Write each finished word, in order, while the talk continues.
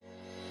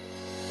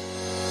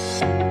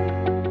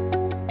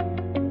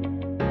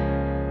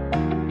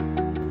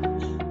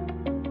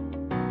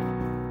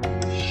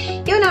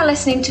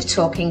listening to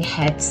Talking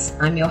Heads.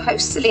 I'm your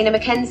host, Selena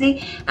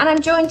Mackenzie, and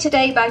I'm joined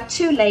today by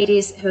two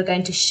ladies who are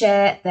going to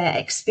share their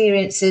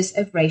experiences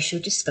of racial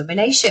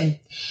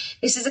discrimination.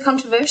 This is a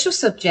controversial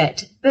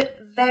subject, but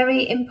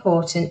very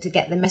important to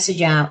get the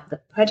message out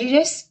that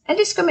prejudice and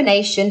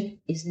discrimination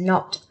is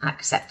not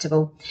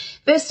acceptable.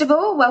 First of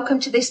all,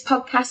 welcome to this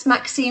podcast,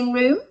 Maxine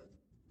Room.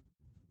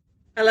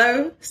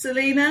 Hello,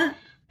 Selena.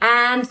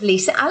 And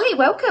Lisa Ali,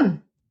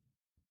 welcome.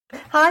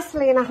 Hi,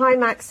 Selena. Hi,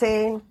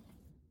 Maxine.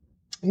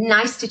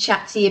 Nice to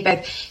chat to you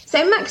both.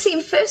 So,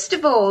 Maxine, first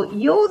of all,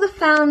 you're the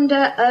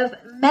founder of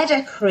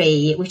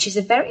Medicre, which is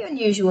a very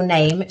unusual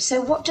name.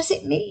 So what does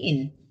it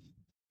mean?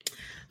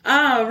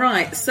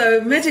 Right.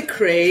 So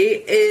Medicre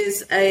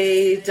is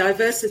a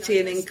diversity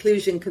and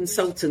inclusion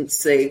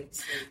consultancy.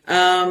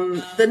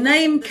 The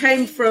name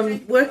came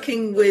from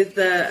working with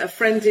a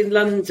friend in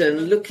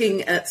London,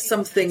 looking at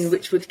something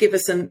which would give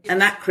us an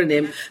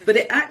acronym, but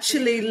it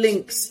actually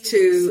links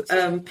to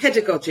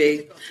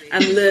pedagogy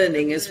and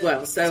learning as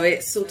well. So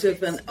it's sort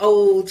of an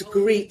old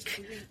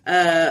Greek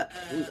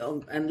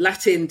and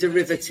Latin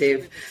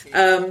derivative.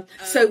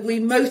 So we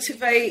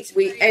motivate,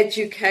 we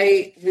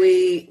educate,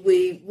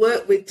 we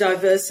work with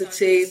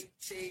diversity.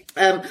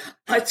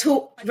 I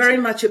talk very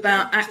much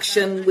about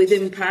action with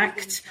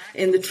impact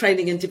in the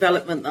training and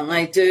development that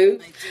I do.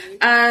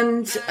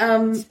 And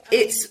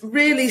it's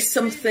really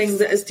something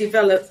that has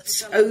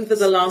developed over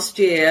the last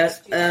year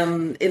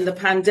in the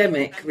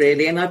pandemic,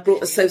 really. And I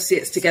brought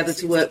associates together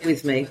to work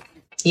with me.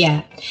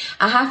 Yeah,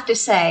 I have to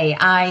say,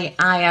 I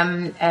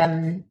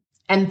am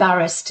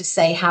embarrassed to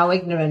say how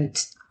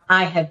ignorant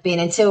I have been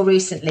until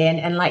recently.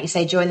 And like you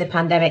say, during the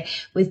pandemic,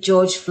 with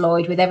George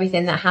Floyd, with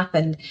everything that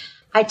happened,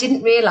 I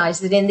didn't realise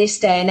that in this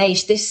day and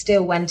age, this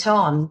still went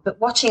on. But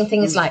watching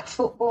things like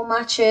football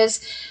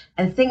matches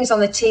and things on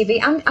the TV,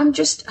 I'm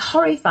just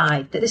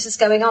horrified that this is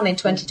going on in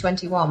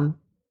 2021.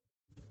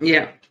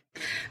 Yeah.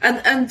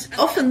 And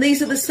often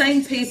these are the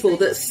same people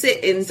that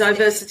sit in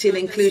diversity and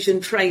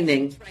inclusion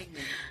training.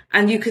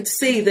 And you could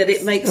see that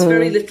it makes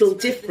very little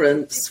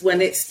difference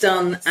when it's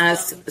done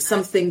as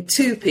something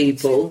to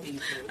people,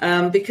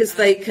 because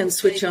they can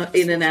switch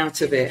in and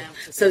out of it.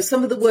 So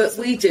some of the work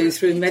we do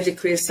through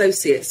Medicre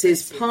Associates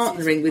is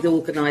partnering with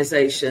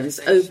organisations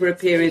over a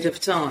period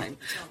of time,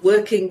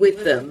 working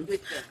with them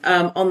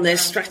on their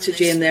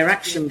strategy and their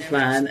action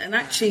plan, and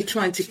actually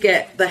trying to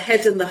get the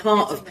head and the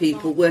heart of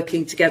people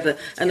working together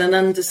and an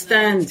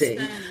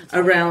understanding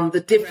around the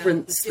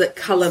difference that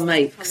colour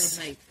makes.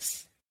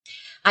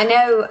 I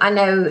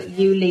know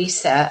you,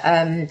 Lisa,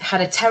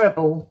 had a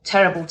terrible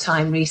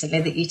time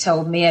recently that you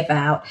told me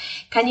about.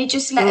 Can you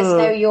just let us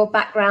know your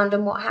background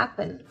and what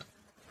happened?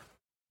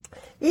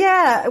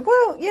 Yeah,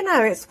 well,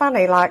 it's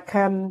funny, like,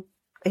 I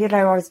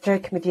was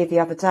joking with you the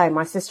other day.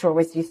 My sister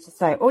always used to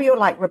say, oh, you're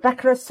like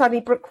Rebecca of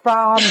Sunnybrook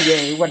Farm,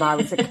 you, when I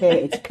was a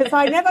kid, because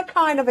I never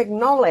kind of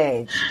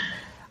acknowledged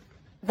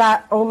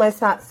that,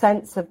 almost that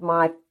sense of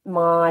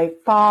my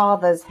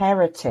father's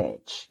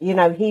heritage.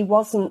 He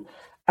wasn't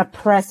a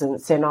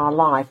presence in our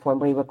life when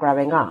we were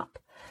growing up.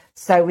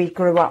 So we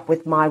grew up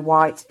with my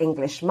white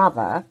English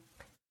mother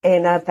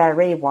in a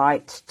very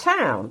white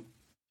town.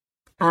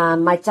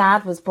 My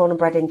dad was born and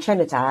bred in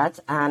Trinidad,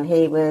 and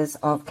he was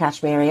of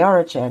Kashmiri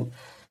origin.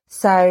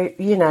 So,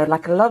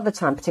 like a lot of the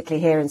time,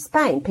 particularly here in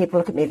Spain, people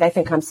look at me, they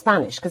think I'm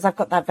Spanish because I've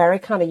got that very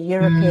kind of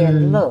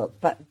European look,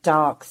 but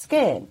dark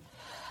skin.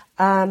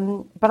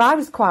 But I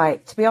was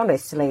quite, to be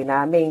honest, Selena,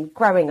 I mean,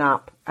 growing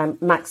up,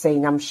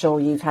 Maxine, I'm sure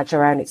you've had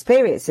your own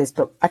experiences,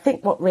 but I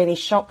think what really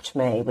shocked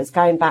me was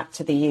going back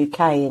to the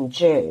UK in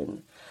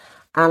June,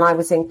 and I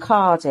was in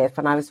Cardiff,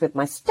 and I was with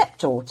my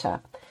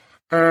stepdaughter,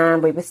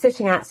 and we were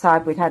sitting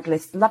outside. We'd had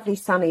this lovely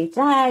sunny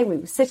day. We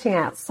were sitting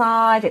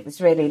outside. It was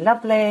really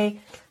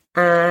lovely.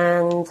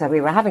 And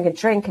we were having a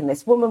drink, and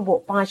this woman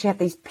walked by. She had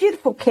these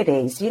beautiful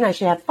kiddies.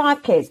 She had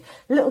 5 kids,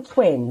 little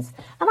twins.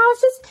 And I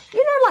was just,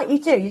 like you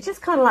do, you're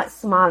just kind of like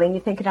smiling.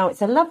 You're thinking, oh,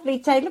 it's a lovely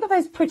day. Look at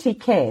those pretty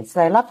kids.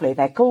 They're lovely.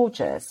 They're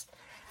gorgeous.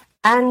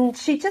 And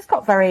she just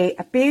got very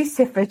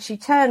abusive, and she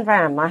turned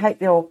round. I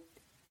hope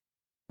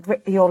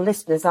your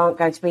listeners aren't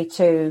going to be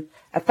too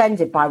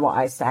offended by what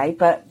I say,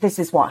 but this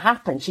is what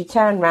happened. She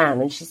turned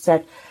round and she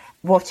said,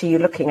 what are you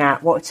looking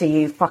at? What are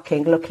you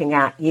fucking looking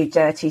at, you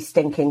dirty,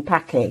 stinking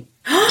packy?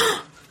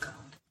 Yeah.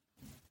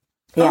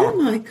 Oh,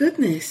 my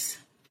goodness.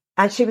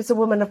 And she was a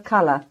woman of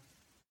colour.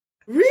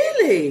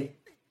 Really?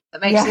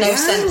 That makes no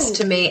sense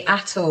to me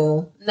at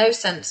all. No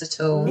sense at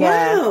all.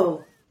 Yeah.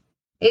 Wow.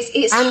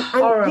 It's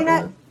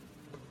horrible.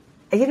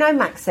 And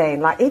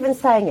Maxine, like, even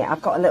saying it,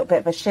 I've got a little bit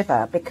of a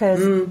shiver,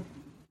 because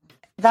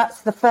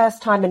that's the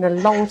first time in a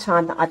long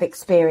time that I've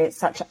experienced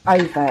such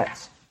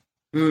overt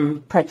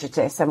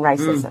prejudice and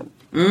racism.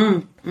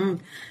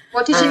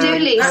 What did you do,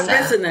 Lisa?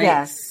 That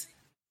resonates.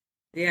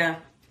 Yeah.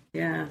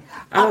 Yeah.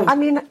 Oh. I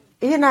mean,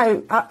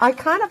 I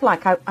kind of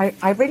like,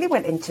 I really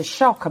went into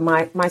shock, and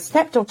my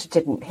stepdaughter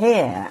didn't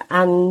hear.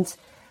 And,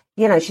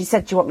 she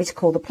said, do you want me to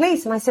call the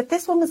police? And I said,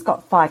 this woman's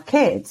got 5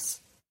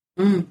 kids.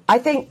 I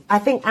think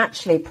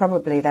actually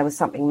probably there was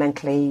something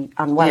mentally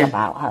unwell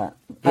about her.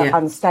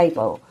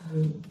 unstable.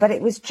 But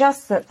it was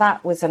just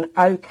that was an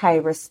okay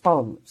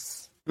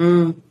response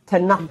to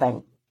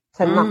nothing,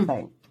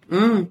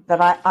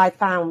 that I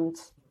found,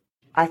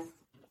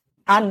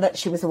 and that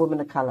she was a woman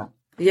of colour.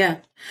 Yeah.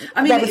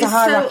 I mean, there was a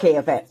hierarchy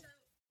of it.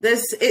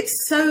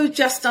 It's so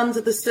just under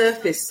the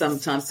surface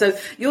sometimes. So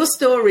your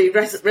story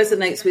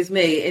resonates with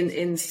me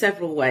in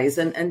several ways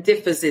and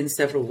differs in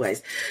several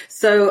ways.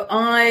 So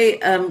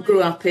I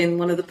grew up in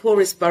one of the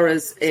poorest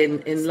boroughs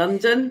in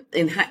London,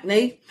 in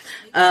Hackney.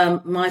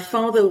 My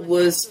father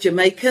was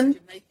Jamaican.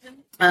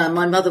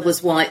 My mother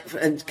was white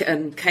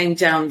and came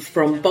down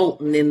from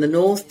Bolton in the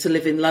north to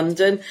live in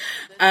London.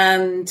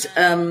 And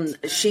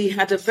she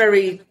had a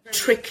very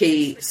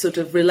tricky sort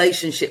of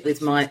relationship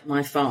with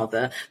my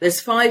father.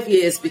 There's 5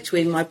 years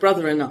between my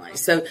brother and I.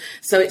 So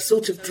it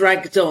sort of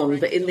dragged on.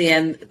 But in the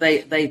end,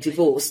 they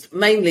divorced,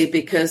 mainly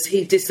because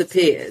he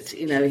disappeared.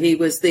 You know, he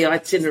was the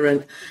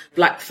itinerant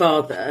black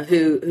father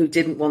who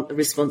didn't want the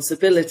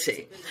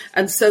responsibility.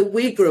 And so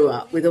we grew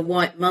up with a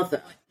white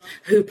mother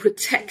who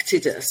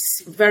protected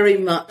us very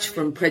much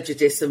from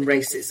prejudice and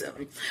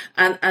racism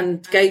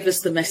and gave us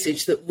the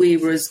message that we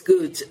were as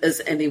good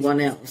as anyone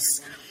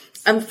else.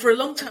 And for a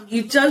long time,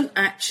 you don't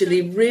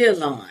actually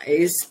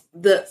realise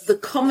that the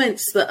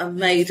comments that are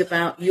made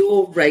about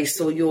your race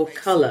or your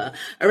colour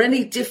are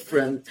any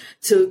different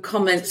to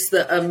comments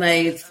that are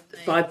made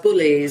by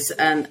bullies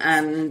and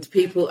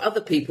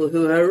other people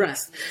who are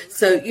harassed.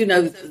 So, you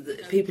know,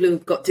 people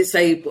who've got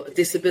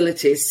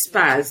disabilities,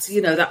 spaz,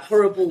 you know, that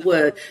horrible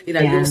word, you know,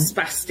 you're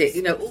spastic,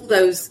 you know, all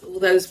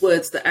those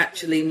words that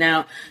actually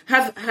now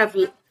have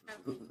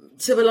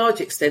to a large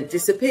extent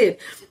disappeared.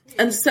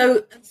 And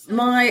so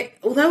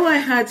although I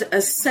had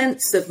a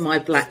sense of my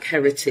black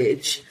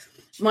heritage,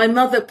 my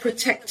mother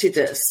protected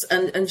us,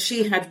 and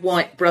she had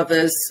white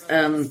brothers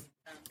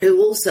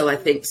who also, I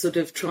think, sort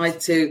of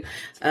tried to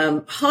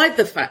hide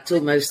the fact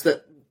almost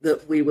that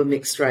we were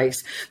mixed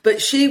race.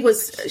 But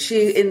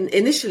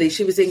initially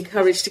she was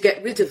encouraged to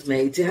get rid of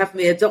me, to have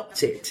me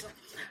adopted.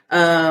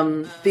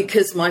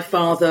 Because my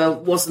father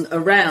wasn't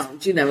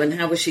around, you know, and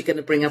how was she going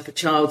to bring up a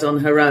child on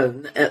her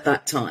own at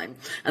that time?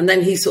 And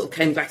then he sort of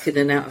came back in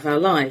and out of our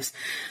lives.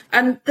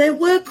 And there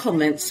were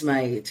comments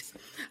made.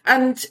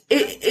 And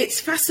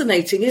it's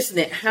fascinating, isn't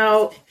it,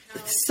 how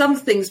some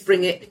things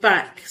bring it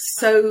back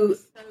so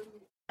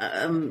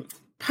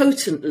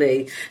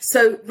potently.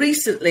 So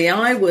recently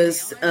I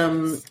was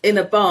in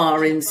a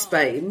bar in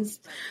Spain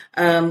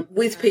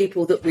with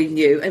people that we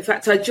knew. In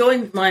fact, I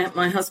joined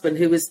my husband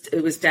who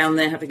was down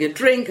there having a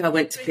drink. I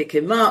went to pick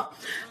him up,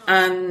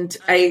 and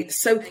a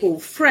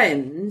so-called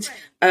friend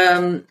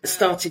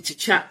started to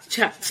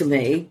chat to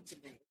me,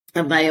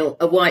 a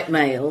white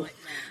male,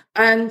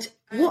 and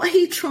what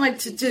he tried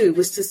to do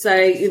was to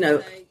say, you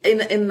know,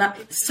 in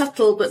that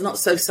subtle but not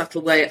so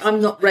subtle way, I'm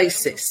not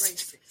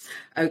racist.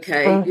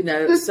 Okay, you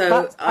know,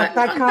 so I'm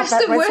not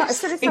racist.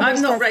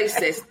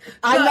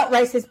 I'm not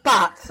racist,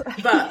 but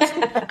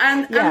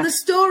and the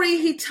story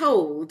he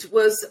told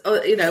was,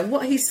 you know,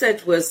 what he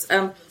said was,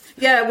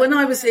 when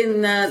I was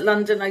in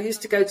London, I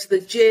used to go to the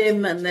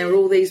gym, and there were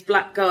all these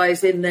black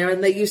guys in there,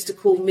 and they used to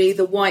call me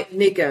the white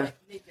nigger,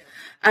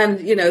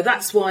 and you know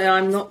that's why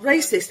I'm not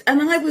racist.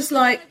 And I was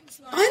like,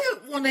 I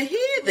don't want to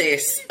hear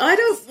this. I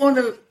don't want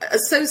to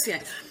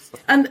associate.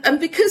 And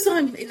because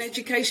I'm in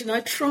education, I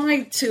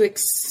tried to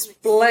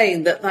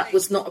explain that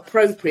was not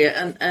appropriate.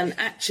 And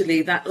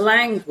actually that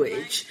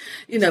language,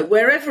 you know,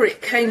 wherever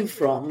it came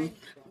from,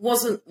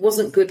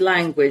 wasn't good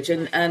language.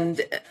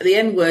 And the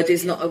N word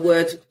is not a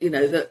word, you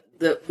know, that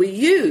we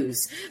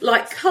use,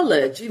 like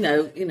coloured, you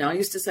know, I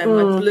used to say, am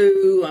I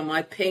blue, am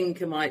I pink,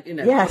 am I, you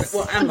know,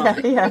 what am I?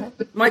 Yeah.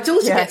 My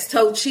daughter gets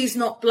told she's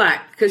not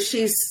black because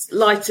she's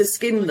lighter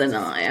skinned than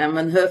I am,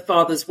 and her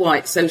father's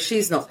white, so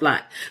she's not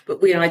black,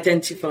 but we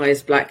identify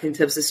as black in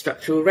terms of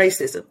structural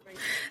racism.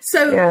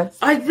 So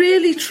I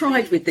really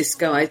tried with this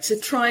guy to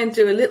try and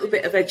do a little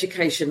bit of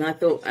education. I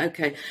thought,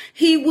 okay,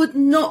 he would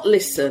not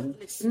listen,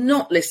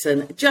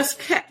 just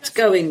kept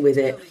going with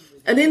it.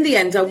 And in the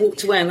end, I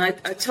walked away, and I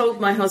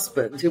told my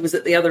husband, who was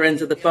at the other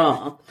end of the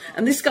bar,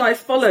 and this guy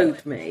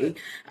followed me,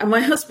 and my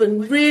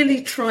husband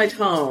really tried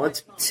hard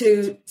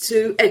to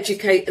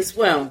educate as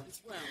well.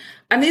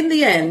 And in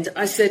the end,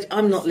 I said,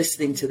 I'm not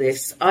listening to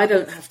this. I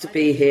don't have to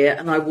be here.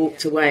 And I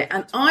walked away,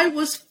 and I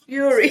was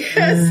furious.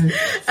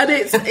 And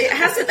it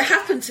hasn't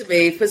happened to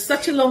me for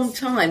such a long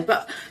time.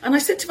 And I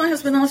said to my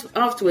husband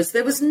afterwards,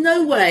 there was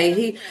no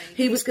way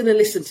he was going to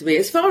listen to me.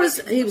 As far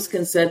as he was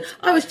concerned,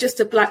 I was just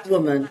a black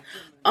woman.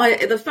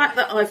 The fact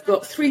that I've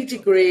got 3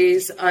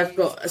 degrees, I've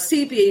got a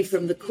CBE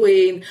from the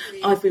Queen,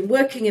 I've been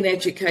working in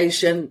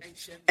education,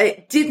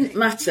 it didn't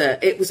matter.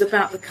 It was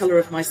about the colour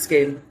of my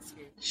skin.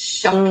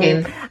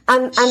 Shocking.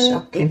 And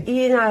Shocking.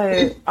 You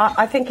know,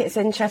 I think it's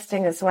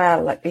interesting as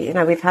well. Like, you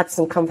know, we've had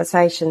some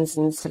conversations,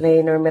 and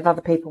Selena and with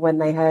other people when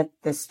they heard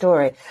this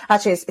story.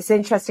 Actually, it's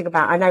interesting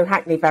I know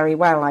Hackney very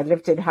well. I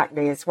lived in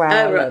Hackney as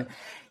well. Oh, right. And,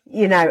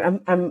 you know,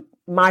 and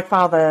my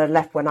father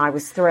left when I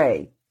was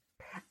 3.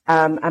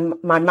 And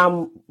my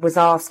mum was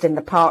asked in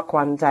the park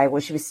one day,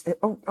 well, she was,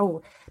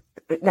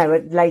 no, a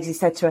lady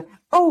said to her,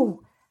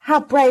 "Oh, how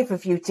brave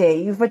of you, dear.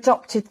 You've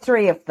adopted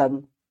 3 of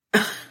them."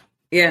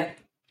 Yeah.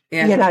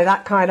 You know,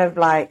 that kind of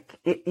like,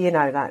 you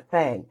know, that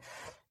thing.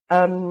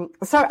 So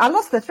I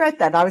lost the thread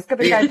then. I was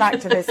going to go back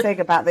to this thing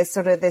about this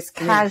sort of this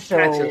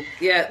casual.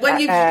 Yeah. When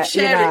you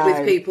share it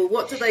with people,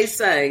 what do they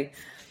say?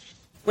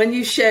 When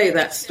you share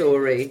that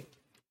story?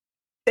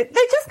 They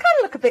just kind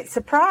of look a bit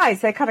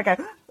surprised. They kind of go,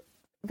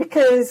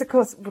 because of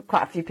course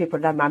quite a few people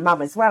know my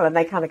mum as well, and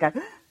they kind of go,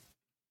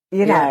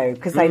 you know,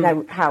 because they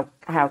know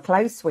how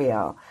close we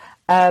are.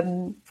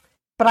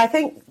 But I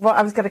think what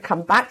I was going to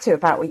come back to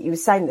about what you were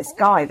saying, this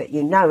guy that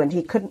you know, and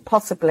he couldn't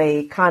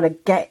possibly kind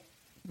of get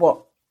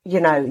what,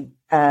 you know,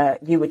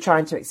 you were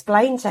trying to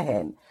explain to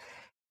him.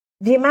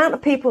 The amount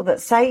of people that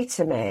say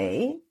to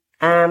me,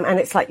 and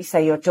it's like you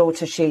say, your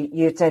daughter,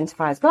 you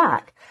identify as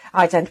black,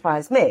 I identify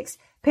as mixed.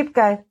 People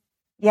go,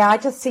 yeah, I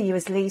just see you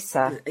as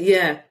Lisa.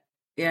 Yeah.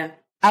 And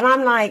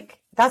I'm like,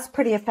 that's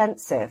pretty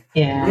offensive.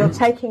 Yeah. You're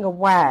taking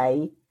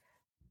away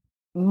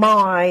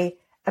my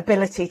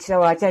ability to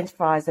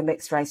identify as a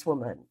mixed race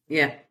woman.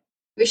 Yeah.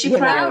 Which you're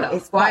proud of.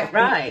 It's quite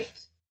right.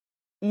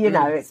 You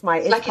know, it's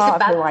like part it's a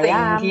of who bad thing. I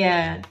am.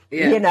 Yeah.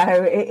 You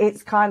know,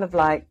 it's kind of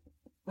like,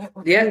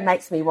 it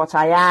makes me what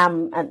I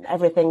am and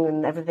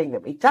everything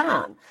that we've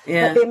done.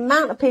 Yeah. But the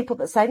amount of people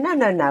that say,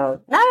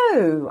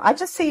 no, I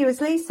just see you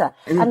as Lisa.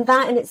 And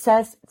that in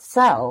itself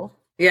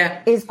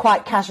is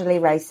quite casually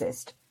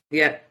racist.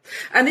 Yeah.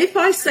 And if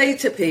I say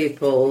to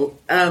people,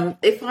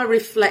 if I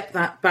reflect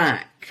that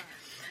back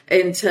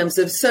in terms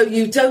of, so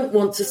you don't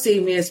want to see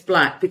me as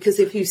black, because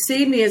if you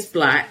see me as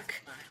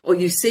black or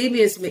you see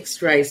me as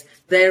mixed race,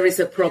 there is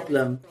a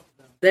problem.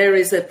 There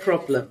is a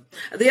problem.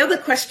 The other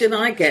question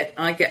I get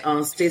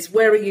asked is,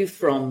 where are you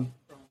from?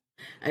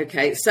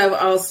 Okay, so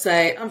I'll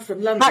say, I'm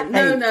from London.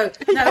 No.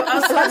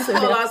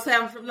 I'll say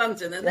I'm from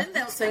London. And then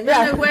they'll say,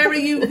 no, where are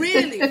you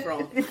really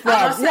from? And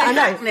I'll say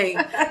Hackney.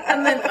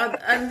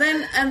 And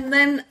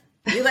then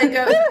they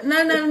go,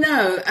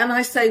 no. And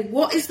I say,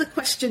 what is the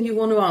question you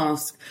want to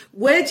ask?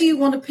 Where do you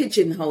want to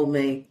pigeonhole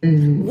me?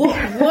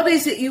 What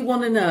is it you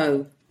want to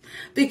know?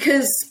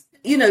 Because,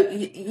 you know,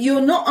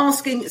 you're not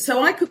asking.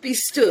 So I could be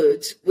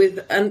stood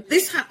with, and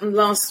this happened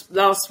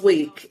last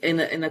week in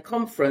a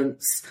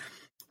conference.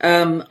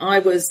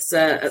 I was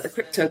at the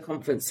crypto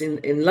conference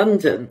in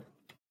London,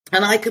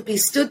 and I could be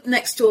stood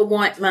next to a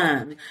white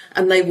man,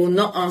 and they will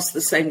not ask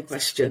the same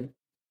question.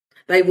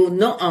 They will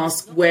not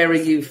ask, where are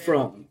you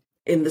from?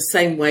 In the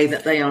same way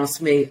that they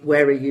ask me,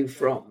 where are you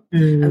from?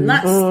 And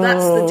that's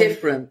the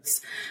difference.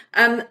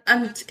 And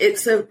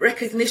it's a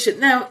recognition.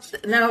 Now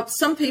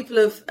some people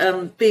have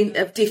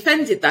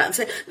defended that and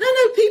say,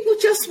 no, people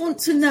just want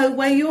to know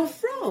where you're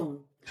from.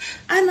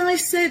 And I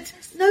said,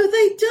 no,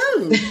 they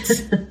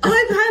don't.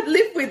 I've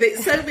lived with it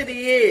so many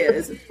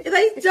years.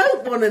 They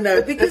don't want to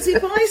know, because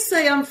if I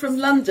say I'm from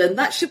London,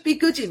 that should be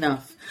good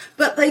enough.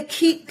 But they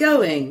keep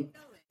going,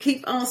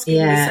 keep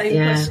asking the same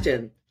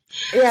question.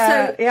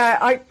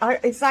 I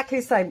exactly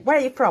the same. Where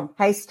are you from?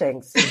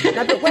 Hastings.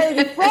 No, but where are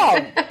you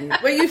from?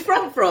 Where are you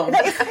from?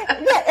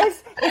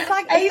 It's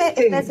like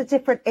if there's a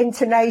different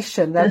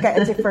intonation, they'll get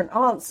a different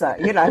answer,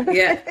 you know.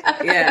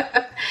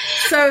 Yeah.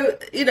 So,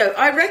 you know,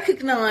 I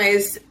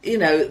recognise, you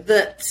know,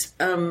 that,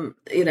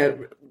 you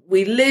know,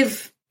 we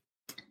live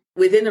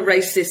within a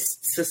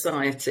racist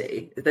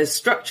society. There's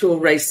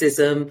structural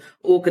racism,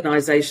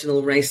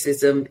 organisational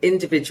racism,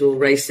 individual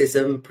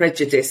racism,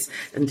 prejudice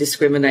and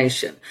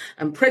discrimination.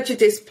 And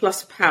prejudice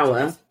plus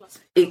power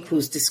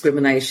equals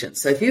discrimination.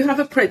 So if you have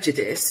a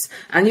prejudice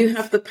and you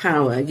have the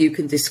power, you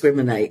can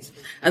discriminate.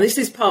 And this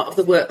is part of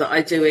the work that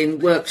I do in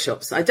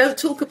workshops. I don't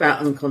talk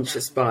about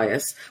unconscious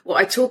bias. What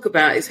I talk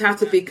about is how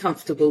to be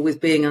comfortable with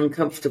being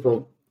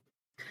uncomfortable.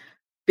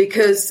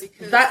 Because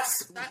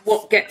that's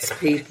what gets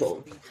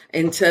people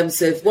in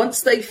terms of,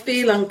 once they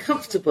feel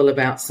uncomfortable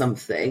about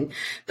something,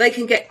 they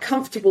can get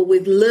comfortable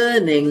with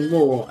learning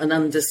more and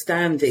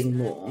understanding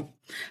more.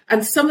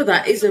 And some of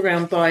that is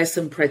around bias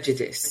and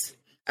prejudice.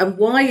 And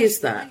why is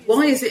that?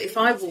 Why is it if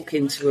I walk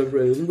into a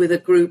room with a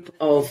group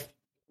of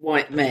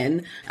white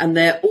men and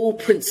they're all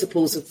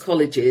principals of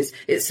colleges,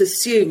 it's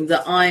assumed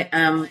that I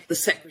am the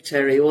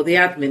secretary or the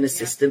admin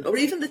assistant or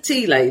even the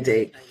tea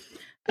lady?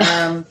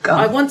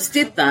 I once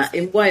did that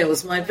in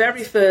Wales. My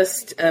very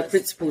first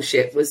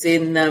principalship was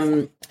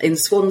in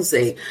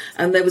Swansea,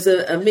 and there was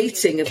a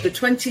meeting of the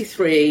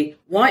 22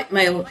 white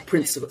male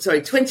principals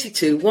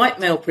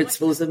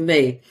and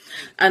me.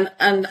 And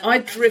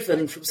I'd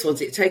driven from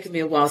Swansea. It'd taken me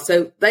a while.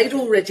 So they'd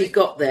already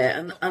got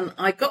there, and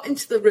I got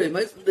into the room,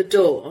 opened the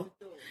door,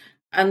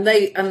 and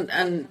they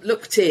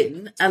looked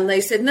in, and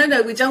they said,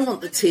 no, we don't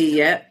want the tea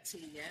yet.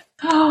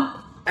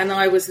 And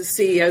I was the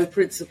CEO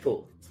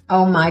principal.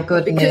 Oh, my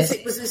goodness. Because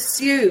it was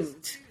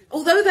assumed,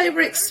 although they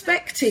were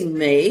expecting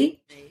me,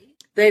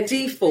 their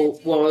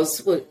default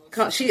was, well,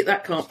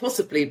 that can't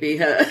possibly be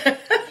her.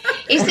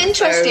 It's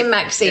interesting,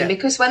 Maxine,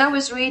 because when I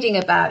was reading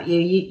about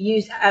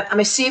you, I'm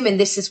assuming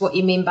this is what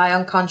you mean by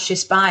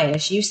unconscious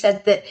bias. You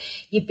said that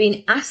you've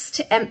been asked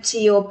to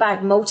empty your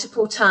bag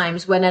multiple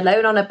times when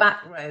alone on a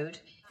back road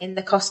in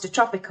the Costa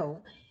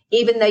Tropical.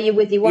 even though you're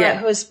with your white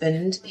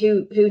husband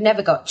who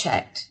never got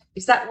checked.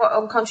 Is that what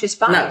unconscious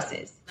bias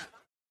is?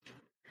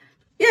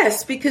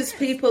 Yes, because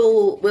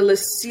people will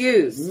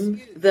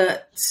assume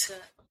that,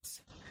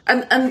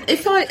 and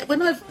if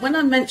when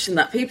I mentioned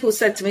that, people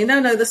said to me,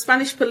 no, the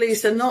Spanish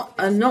police are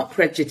not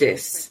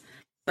prejudiced.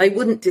 They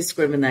wouldn't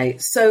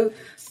discriminate. So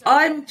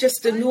I'm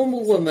just a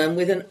normal woman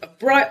with a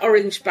bright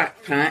orange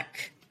backpack,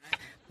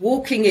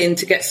 walking in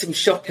to get some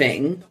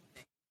shopping,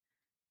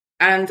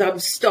 and I'm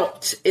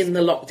stopped in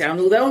the lockdown,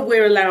 although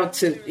we're allowed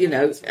to,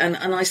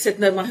 and I said,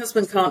 no, my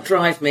husband can't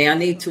drive me. I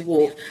need to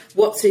walk.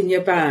 What's in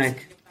your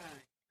bag?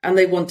 And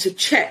they want to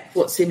check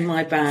what's in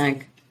my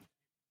bag.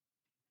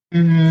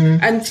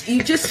 Mm-hmm. And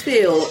you just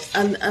feel,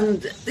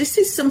 and this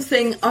is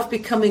something it's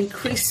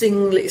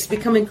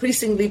become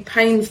increasingly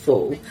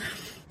painful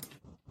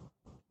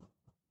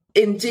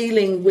in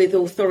dealing with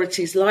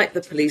authorities like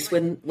the police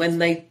when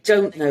they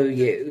don't know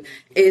you,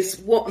 is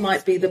what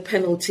might be the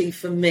penalty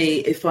for me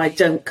if I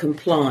don't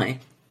comply.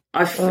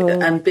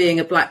 And being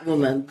a black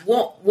woman,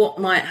 what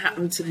might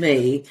happen to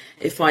me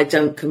if I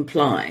don't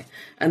comply?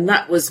 And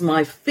that was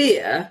my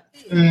fear,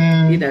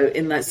 in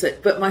that sense.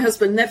 But my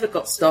husband never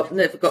got stopped,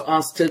 never got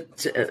asked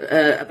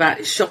about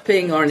his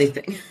shopping or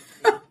anything.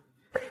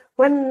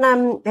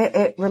 When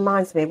it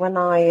reminds me, when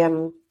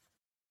I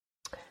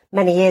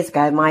many years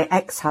ago, my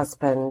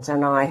ex-husband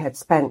and I had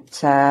spent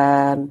 6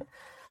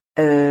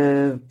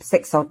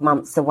 odd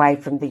months away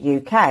from the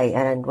UK,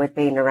 and we'd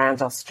been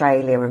around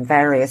Australia and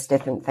various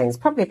different things,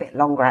 probably a bit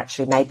longer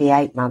actually, maybe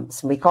 8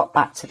 months. And we got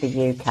back to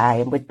the UK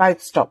and we'd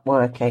both stopped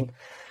working,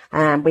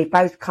 and we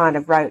both kind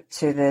of wrote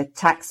to the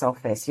tax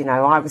office.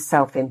 I was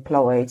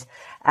self-employed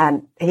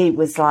and he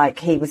was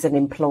an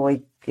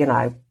employed,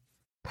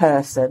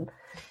 person.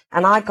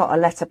 And I got a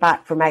letter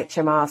back from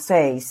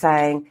HMRC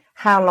saying,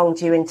 how long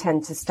do you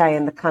intend to stay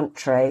in the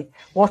country?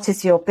 What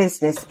is your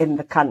business in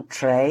the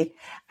country?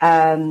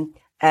 Do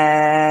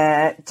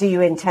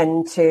you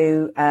intend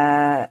to,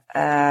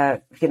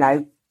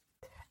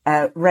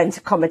 rent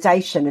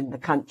accommodation in the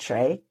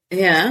country?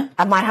 Yeah.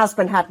 And my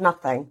husband had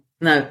nothing.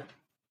 No.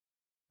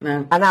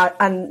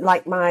 And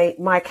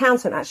my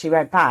accountant actually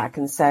wrote back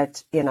and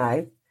said,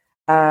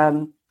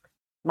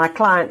 my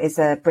client is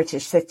a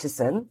British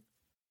citizen.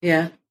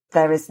 Yeah.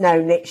 There is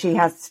no, she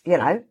has,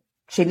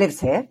 she lives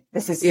here.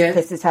 This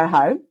is her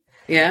home.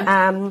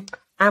 Yeah.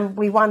 And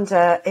we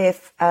wonder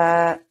if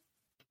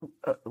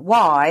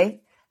why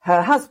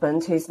her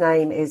husband, whose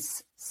name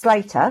is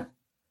Slater,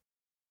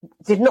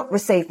 did not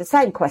receive the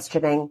same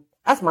questioning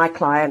as my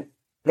client,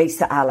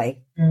 Lisa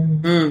Alley.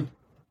 Mm.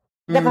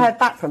 Never heard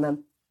back from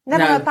them.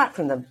 Never heard back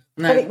from them.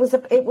 No. But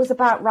it was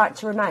about right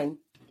to remain.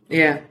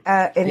 Yeah.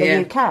 In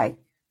the UK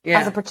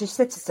as a British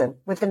citizen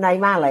with the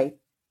name Alley.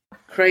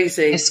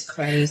 Crazy. It's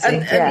crazy.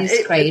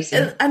 It's crazy.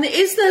 And it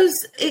is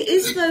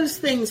those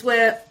things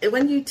where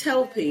when you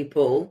tell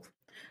people,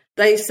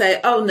 they say,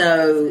 oh,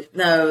 no,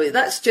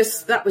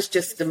 that was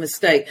just a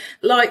mistake.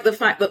 Like the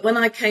fact that when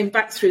I came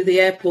back through the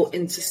airport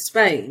into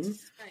Spain,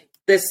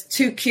 there's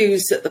 2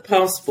 queues at the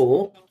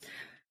passport.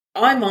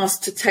 I'm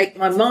asked to take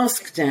my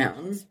mask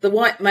down. The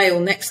white male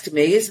next to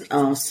me isn't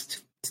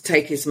asked to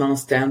take his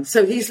mask down.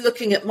 So he's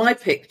looking at my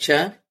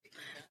picture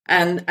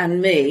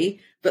and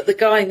me, but the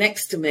guy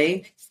next to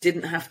me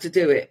didn't have to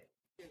do it.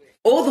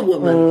 Or the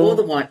woman, or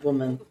the white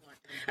woman.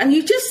 And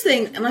you just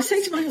think, and I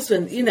say to my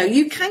husband,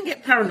 you can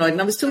get paranoid.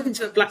 And I was talking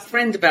to a black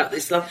friend about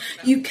this.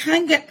 You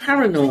can get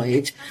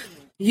paranoid.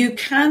 You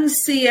can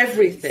see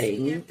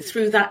everything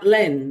through that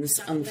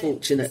lens,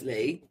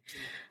 unfortunately.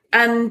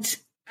 And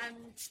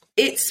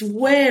it's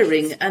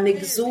wearing and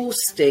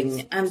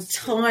exhausting and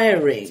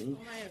tiring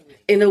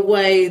in a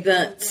way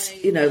that,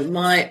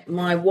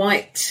 my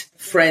white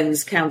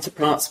friends,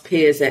 counterparts,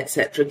 peers,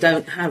 etc.,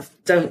 don't have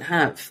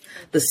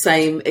the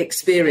same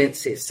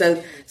experiences.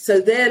 So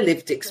their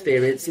lived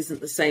experience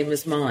isn't the same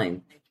as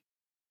mine.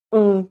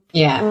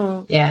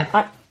 Yeah.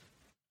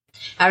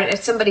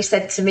 Somebody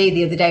said to me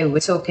the other day, we were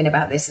talking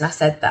about this, and I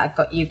said that I've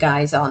got you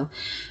guys on,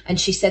 and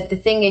she said the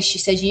thing is, she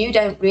says, you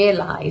don't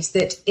realise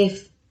that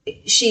if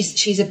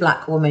she's a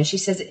black woman, she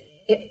says,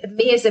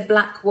 me as a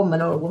black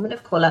woman or a woman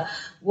of colour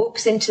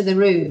walks into the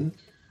room,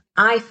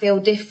 I feel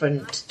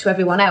different to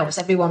everyone else.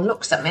 Everyone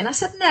looks at me. And I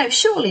said, no,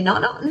 surely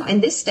not in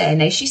this day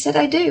and age. She said,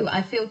 I do.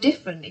 I feel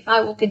different. If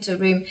I walk into a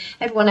room,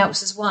 everyone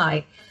else is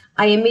white,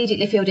 I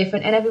immediately feel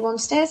different and everyone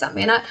stares at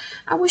me. And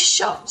I was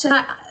shocked.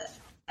 And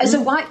as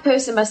a white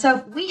person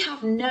myself, we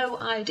have no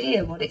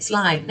idea what it's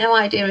like. No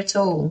idea at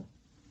all.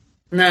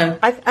 No.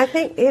 I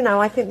think,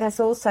 I think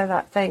there's also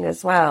that thing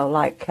as well,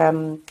 like,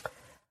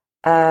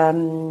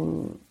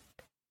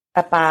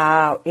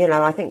 about,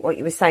 I think what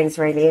you were saying is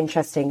really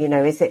interesting.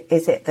 Is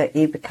it that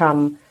you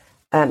become,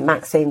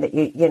 Maxine, that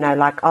you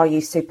like, are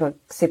you super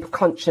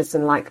conscious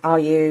and like, are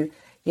you,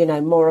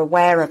 more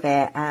aware of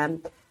it?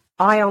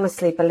 I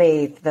honestly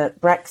believe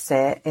that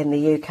Brexit in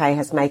the UK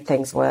has made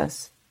things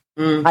worse.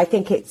 I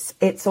think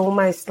it's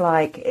almost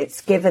like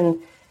it's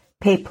given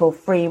people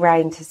free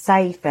rein to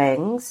say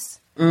things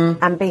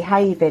and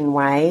behave in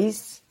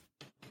ways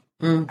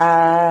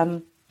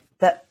that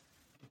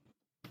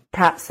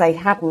perhaps they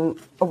hadn't,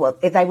 well,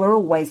 they were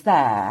always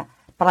there,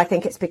 but I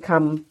think it's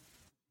become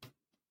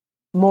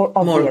more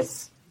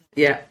obvious.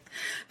 Yeah.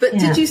 But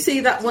did you see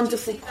that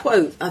wonderful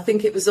quote? I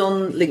think it was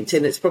on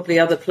LinkedIn. It's probably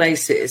other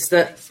places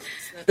that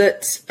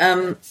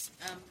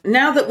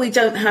now that we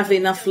don't have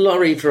enough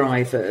lorry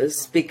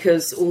drivers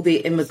because all the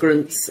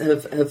immigrants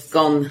have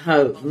gone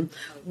home,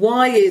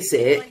 why is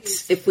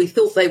it, if we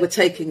thought they were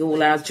taking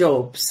all our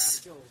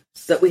jobs,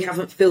 that we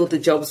haven't filled the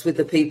jobs with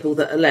the people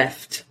that are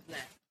left?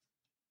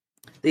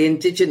 The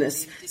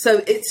indigenous.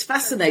 So it's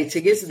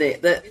fascinating, isn't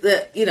it,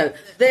 that you know,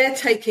 they're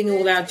taking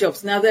all our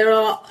jobs. Now there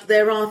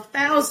are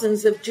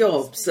thousands of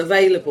jobs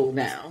available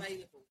now,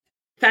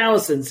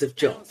 thousands of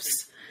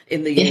jobs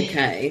in the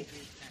UK,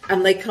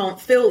 and they can't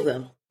fill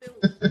them.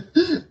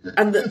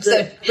 And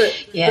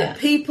the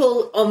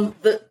people on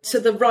to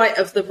the right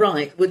of the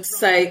right would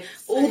say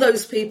all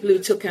those people who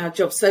took our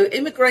jobs. So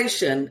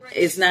immigration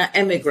is now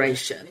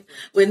emigration.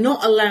 We're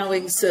not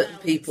allowing certain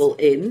people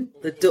in.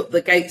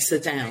 The gates are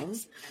down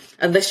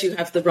unless you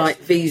have the right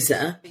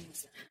visa,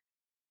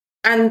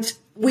 and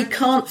we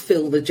can't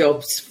fill the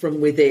jobs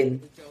from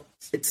within.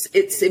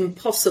 It's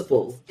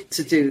impossible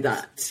to do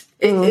that.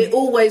 It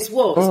always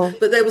was,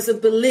 but there was a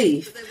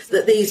belief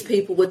that these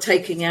people were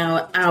taking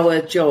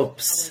our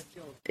jobs,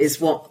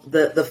 is what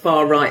the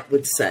far right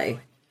would say.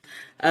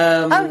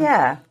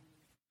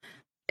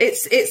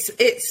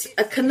 It's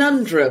a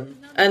conundrum,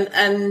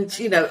 and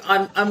you know,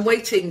 I'm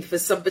waiting for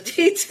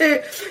somebody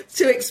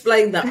to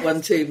explain that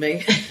one to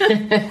me.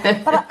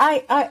 But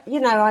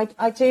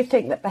I do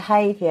think that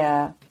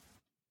behaviour,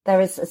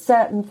 there is a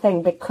certain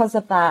thing because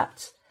of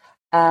that.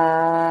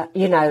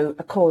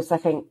 Of course, I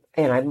think,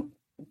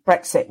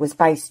 Brexit was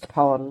based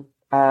upon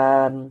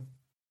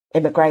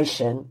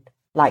immigration,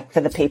 like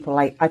for the people.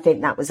 I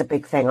think that was a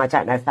big thing. I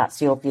don't know if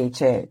that's your view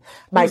too.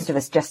 Most of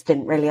us just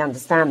didn't really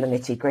understand the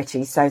nitty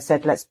gritty, so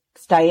said, let's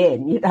stay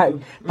in,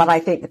 But I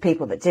think the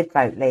people that did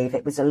vote leave,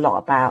 it was a lot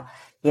about,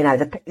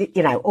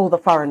 all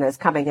the foreigners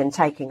coming and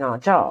taking our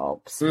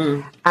jobs.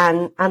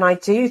 And I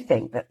do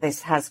think that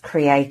this has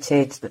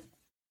created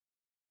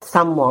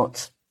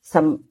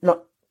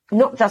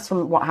not just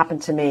from what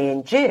happened to me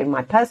in June,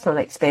 my personal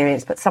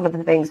experience, but some of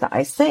the things that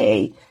I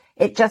see,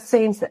 it just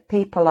seems that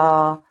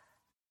people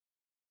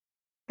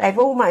it's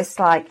almost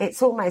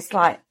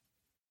like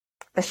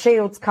the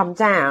shields come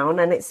down,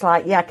 and it's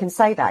like, I can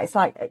say that. It's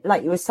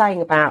like you were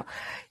saying about,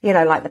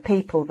 like the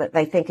people that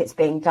they think it's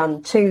being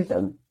done to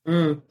them.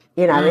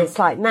 It's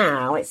like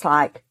now, it's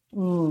like,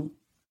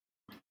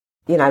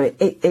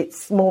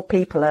 it's more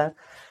people are,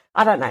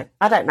 I don't know.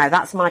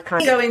 That's my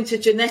kind of... Go into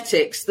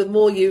genetics, the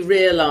more you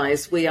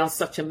realise we are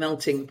such a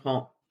melting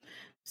pot.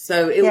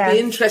 So it will be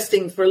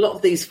interesting for a lot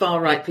of these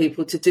far-right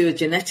people to do a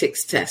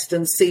genetics test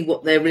and see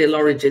what their real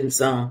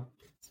origins are.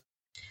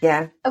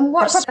 Yeah. And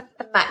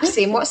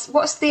Maxine,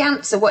 what's the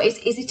answer? What is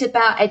it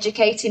about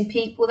educating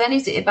people then?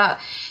 Is it about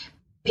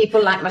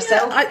people like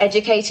myself,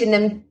 educating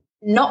them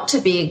not to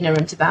be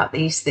ignorant about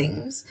these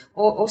things,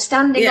 or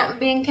standing up and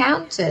being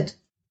countered?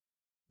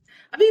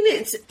 I mean,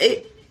 it's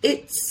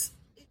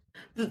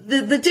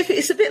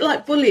it's a bit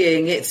like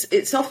bullying.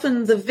 It's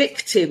often the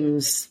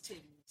victim's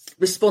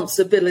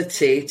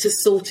responsibility to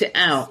sort it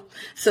out.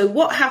 So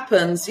what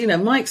happens,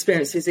 my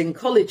experiences in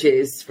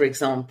colleges, for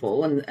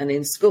example, and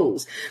in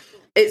schools,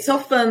 it's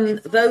often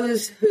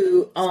those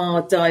who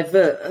are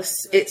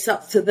diverse, it's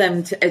up to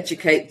them to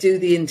educate, do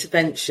the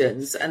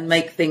interventions and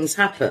make things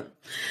happen.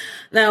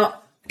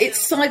 Now, it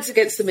sides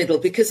against the middle,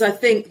 because I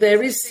think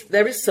there is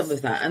some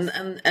of that.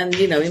 And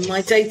in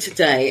my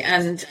day-to-day,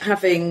 and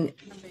having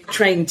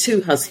trained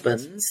two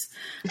husbands,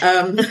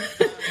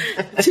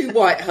 two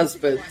white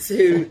husbands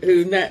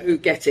who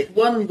get it.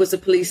 One was a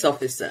police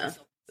officer,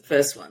 the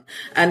first one,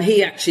 and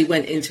he actually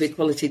went into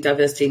equality,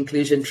 diversity,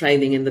 inclusion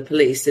training in the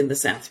police in the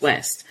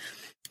Southwest.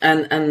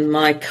 And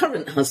my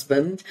current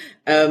husband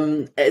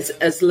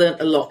has learnt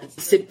a lot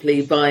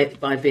simply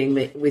by being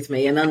with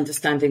me and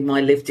understanding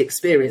my lived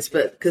experience.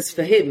 But because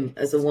for him,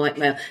 as a white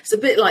male, it's a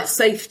bit like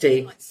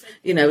safety.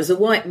 As a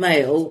white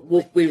male,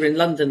 we were in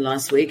London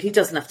last week. He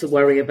doesn't have to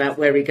worry about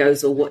where he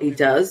goes or what he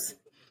does.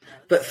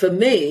 But for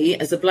me,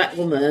 as a black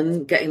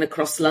woman getting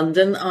across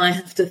London, I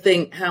have to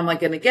think, how am I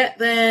going to get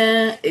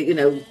there?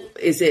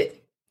 Is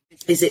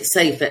it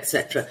safe,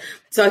 etc.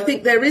 So I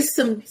think there is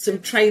some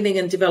training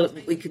and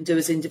development we can do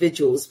as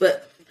individuals,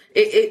 but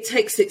it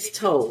takes its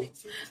toll.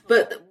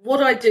 But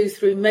what I do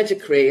through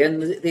Medicry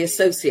and the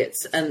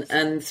associates,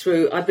 and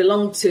through, I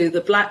belong to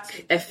the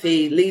Black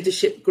FE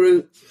leadership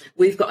group.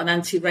 We've got an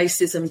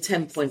anti-racism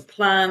 10-point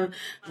plan.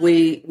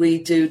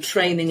 We do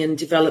training and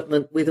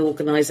development with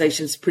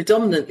organisations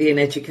predominantly in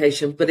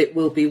education, but it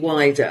will be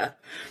wider.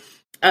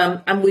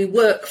 And we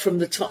work from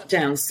the top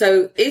down.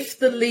 So if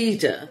the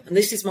leader, and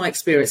this is my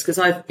experience, because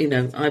I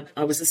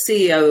was a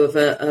CEO of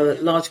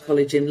a large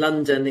college in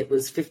London. It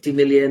was 50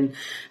 million,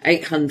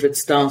 800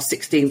 staff,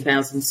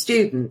 16,000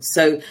 students.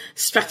 So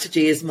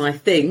strategy is my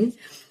thing.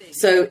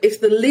 So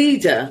if the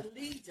leader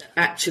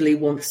actually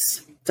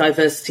wants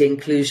diversity,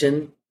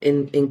 inclusion,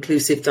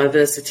 inclusive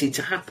diversity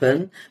to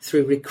happen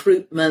through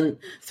recruitment,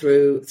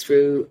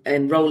 through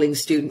enrolling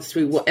students,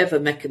 through whatever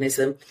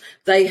mechanism,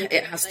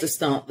 it has to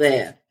start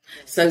there.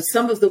 So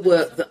some of the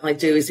work that I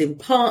do is in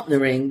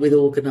partnering with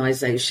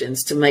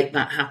organisations to make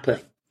that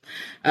happen.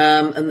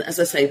 And as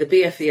I say, the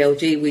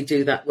BFELG, we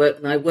do that work,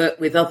 and I work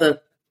with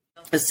other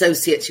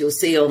associates you'll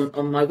see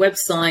on my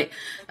website.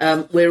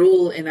 We're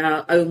all in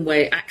our own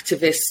way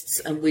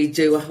activists, and we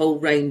do a whole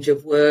range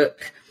of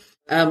work.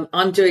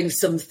 I'm doing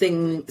some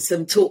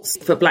talks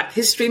for Black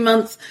History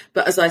Month,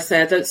 but as I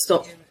say,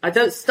 I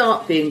don't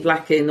start being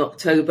Black in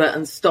October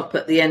and stop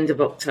at the end of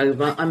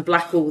October. I'm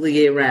Black all the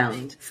year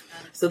round.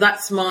 So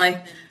that's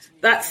my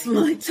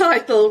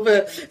title.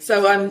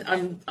 So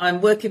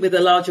I'm working with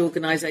a large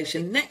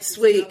organisation next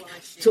week,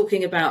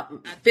 talking about, a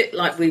bit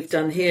like we've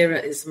done here,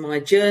 is my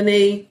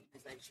journey,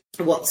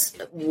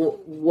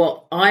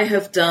 what I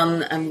have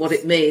done and what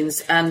it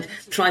means, and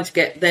trying to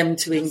get them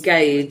to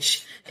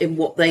engage in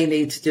what they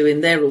need to do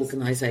in their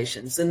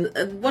organisations.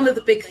 And one of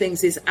the big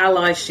things is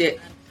allyship,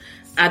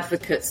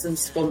 advocates and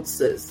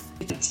sponsors.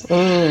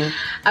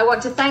 I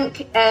want to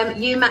thank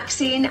you,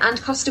 Maxine,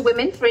 and Costa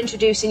Women for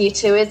introducing you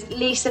to us.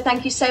 Lisa,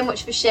 thank you so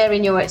much for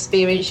sharing your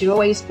experience. You're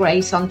always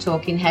great on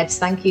Talking Heads.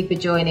 Thank you for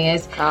joining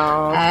us.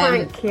 Oh,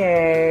 thank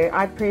you.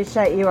 I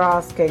appreciate you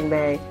asking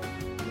me.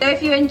 So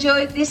if you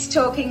enjoyed this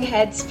Talking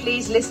Heads,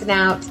 please listen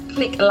out,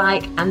 click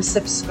like and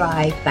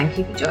subscribe. Thank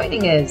you for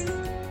joining us.